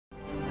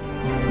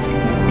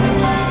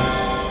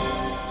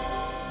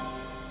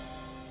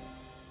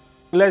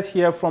Let's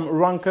hear from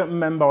ranking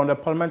member on the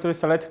Parliamentary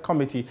Select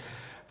Committee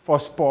for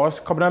Sports,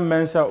 Cabinet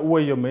Minister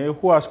Woyome,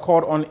 who has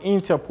called on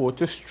Interpol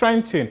to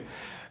strengthen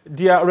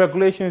their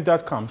regulations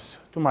that comes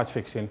to match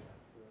fixing.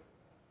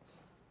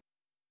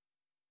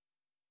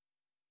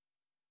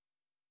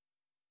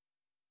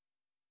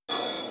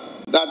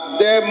 That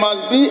there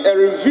must be a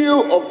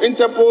review of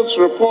Interpol's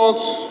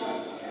reports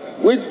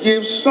which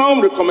gives some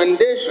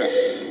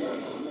recommendations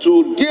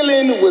to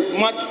dealing with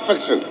match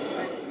fixing.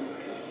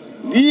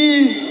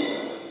 These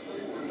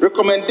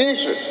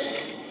recommendations,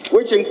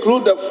 which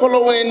include the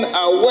following,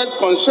 are worth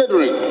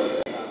considering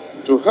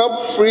to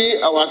help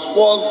free our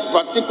sports,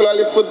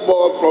 particularly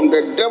football, from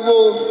the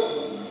devil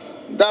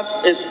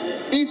that is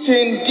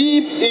eating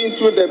deep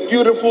into the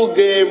beautiful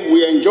game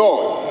we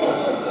enjoy.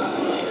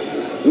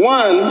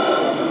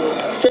 1.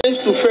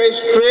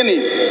 Face-to-face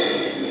training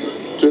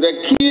to the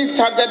key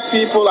target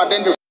people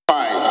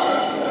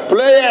identified,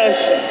 players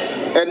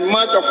and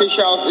match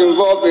officials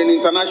involved in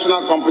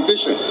international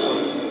competitions.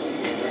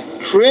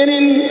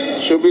 Training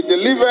should be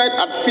delivered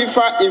at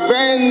FIFA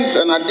events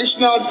and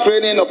additional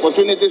training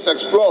opportunities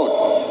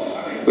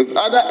explored with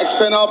other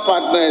external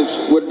partners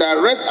with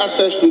direct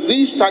access to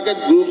these target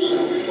groups,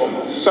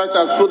 such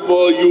as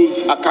football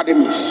youth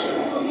academies.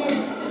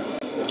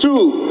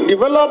 2.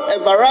 Develop a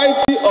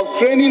variety of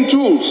training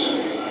tools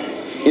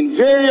in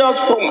various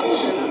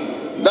formats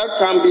that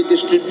can be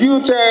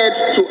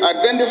distributed to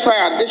identify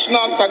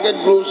additional target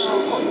groups,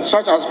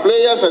 such as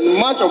players and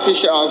match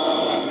officials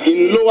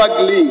in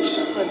lower leagues,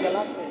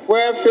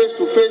 where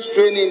face-to-face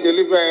training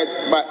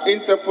delivered by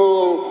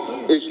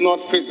Interpol is not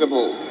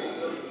feasible.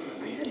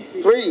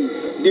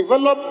 3.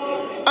 Develop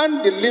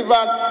and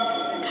deliver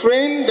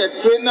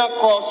train-the-trainer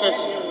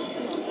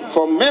courses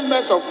for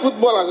members of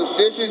football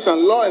associations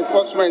and law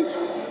enforcement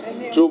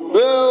to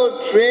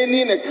build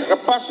training and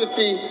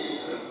capacity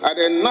at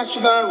the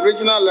national,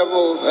 regional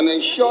levels and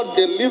ensure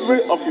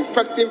delivery of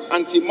effective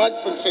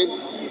anti-match fixing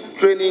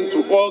training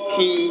to all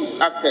key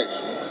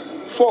actors.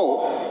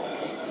 4.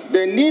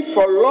 The need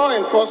for law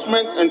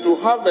enforcement and to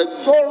have a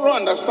thorough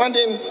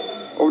understanding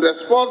of the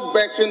sports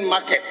betting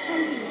market,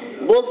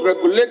 both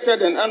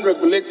regulated and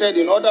unregulated,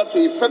 in order to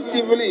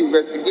effectively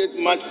investigate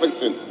match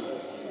fixing.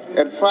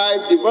 And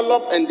 5.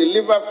 Develop and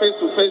deliver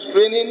face-to-face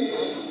training,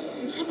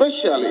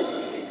 especially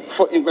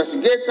for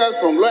investigators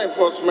from law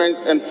enforcement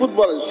and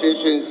football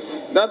associations,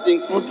 that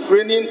include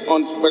training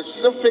on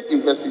specific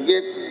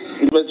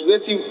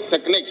investigative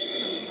techniques,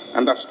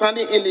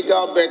 understanding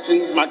illegal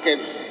betting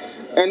markets,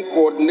 and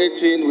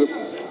coordinating with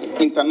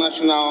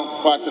international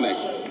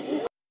partners.